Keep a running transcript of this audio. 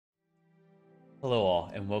Hello all,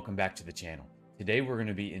 and welcome back to the channel. Today we're going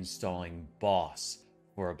to be installing Boss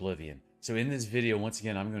for Oblivion. So in this video, once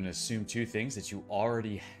again, I'm going to assume two things: that you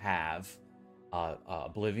already have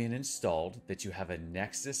Oblivion installed, that you have a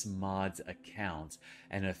Nexus Mods account,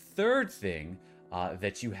 and a third thing,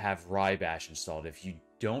 that you have Wrye Bash installed. If you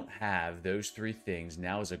don't have those three things,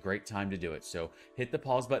 now is a great time to do it. So hit the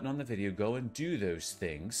pause button on the video, go and do those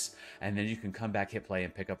things, and then you can come back, hit play,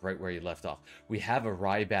 and pick up right where you left off. We have a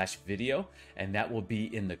Wrye Bash video, and that will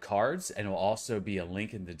be in the cards, and it will also be a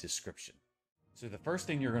link in the description. So the first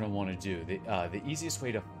thing you're going to want to do, the easiest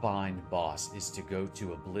way to find Boss is to go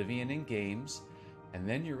to Oblivion in Games, and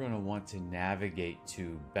then you're going to want to navigate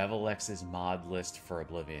to Bevelex's mod list for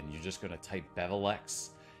Oblivion. You're just going to type Bevelex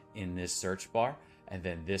in this search bar, and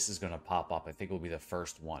then this is going to pop up. I think it will be the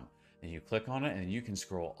first one. And you click on it, and you can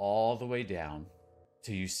scroll all the way down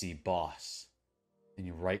till you see Boss. And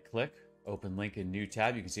you right click, open link in new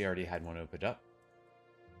tab. You can see I already had one opened up.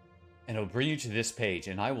 And it'll bring you to this page,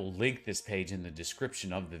 and I will link this page in the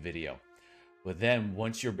description of the video. But then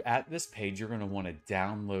once you're at this page, you're going to want to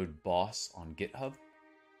download Boss on GitHub.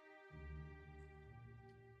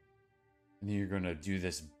 And then you're going to do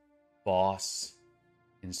this Boss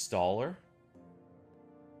installer.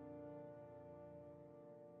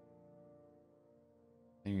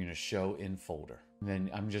 And you're going to show in folder. And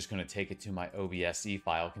then I'm just going to take it to my OBSE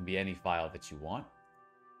file. It can be any file that you want.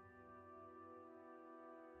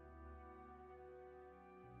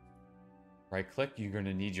 Right click, you're going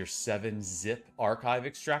to need your 7-zip archive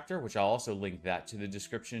extractor, which I'll also link that to the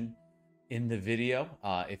description in the video.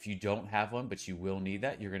 If you don't have one, but you will need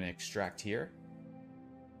that, you're going to extract here.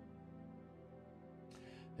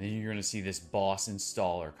 And then you're going to see this Boss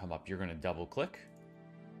installer come up. You're going to double click.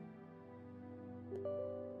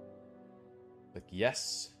 Click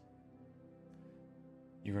yes.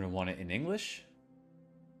 You're going to want it in English.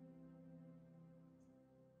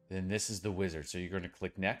 Then this is the wizard. So you're going to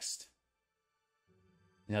click next.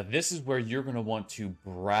 Now this is where you're going to want to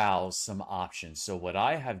browse some options. So what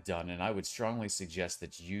I have done, and I would strongly suggest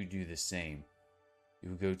that you do the same.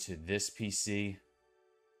 You go to this PC,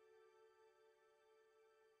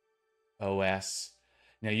 OS.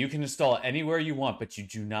 Now you can install it anywhere you want, but you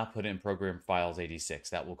do not put it in Program Files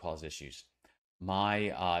 86. That will cause issues. Then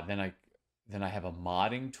I have a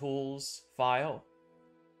modding tools file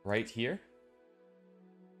right here.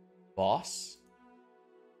 Boss.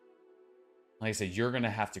 Like I said, you're going to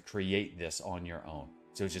have to create this on your own.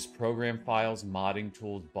 So it's just Program Files, Modding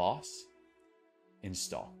Tools, Boss,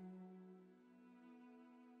 Install.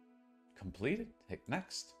 Completed. Hit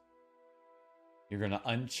Next. You're going to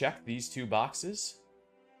uncheck these two boxes.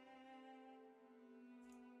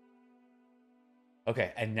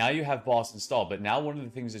 Okay, and now you have Boss installed. But now one of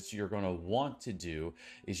the things that you're going to want to do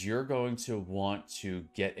is you're going to want to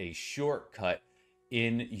get a shortcut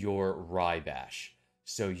in your Wrye Bash.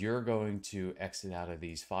 So you're going to exit out of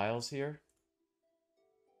these files here.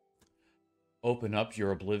 Open up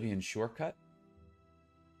your Oblivion shortcut.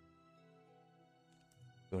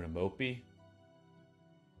 Go to Mopey.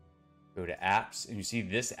 Go to Apps. And you see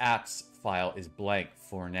this Apps file is blank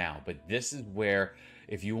for now. But this is where,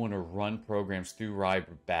 if you want to run programs through Wrye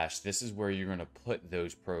Bash, this is where you're going to put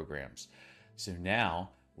those programs. So now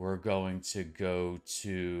we're going to go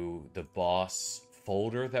to the Boss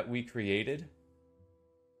folder that we created.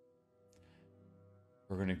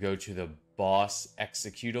 We're going to go to the Boss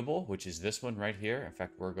executable, which is this one right here. In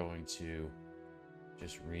fact, we're going to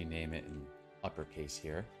just rename it in uppercase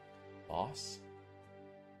here. Boss.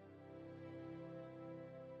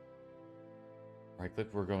 Right click,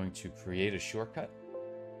 we're going to create a shortcut.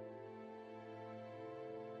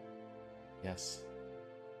 Yes.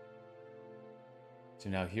 So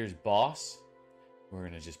now here's Boss. We're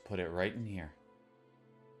going to just put it right in here.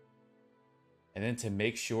 And then to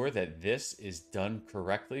make sure that this is done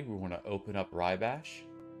correctly, we want to open up Wrye Bash.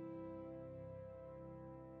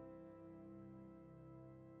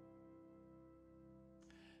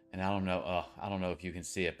 And I don't know if you can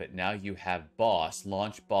see it, but now you have Boss,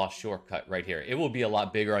 launch Boss shortcut right here. It will be a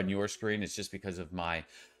lot bigger on your screen. It's just because of my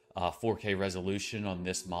 4K resolution on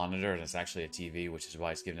this monitor, and it's actually a TV, which is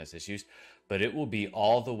why it's giving us issues. But it will be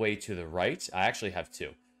all the way to the right. I actually have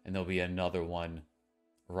two, and there'll be another one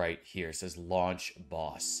right here. It says launch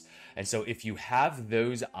Boss. And so if you have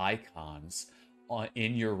those icons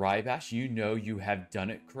in your Wrye Bash, you know you have done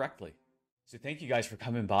it correctly. So thank you guys for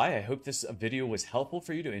coming by. I hope this video was helpful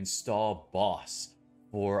for you to install Boss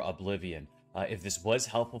for Oblivion. If this was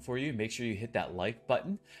helpful for you, make sure you hit that like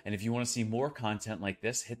button. And if you want to see more content like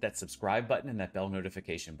this, hit that subscribe button and that bell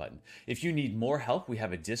notification button. If you need more help, we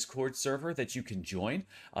have a Discord server that you can join.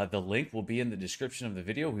 The link will be in the description of the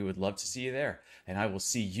video. We would love to see you there. And I will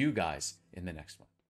see you guys in the next one.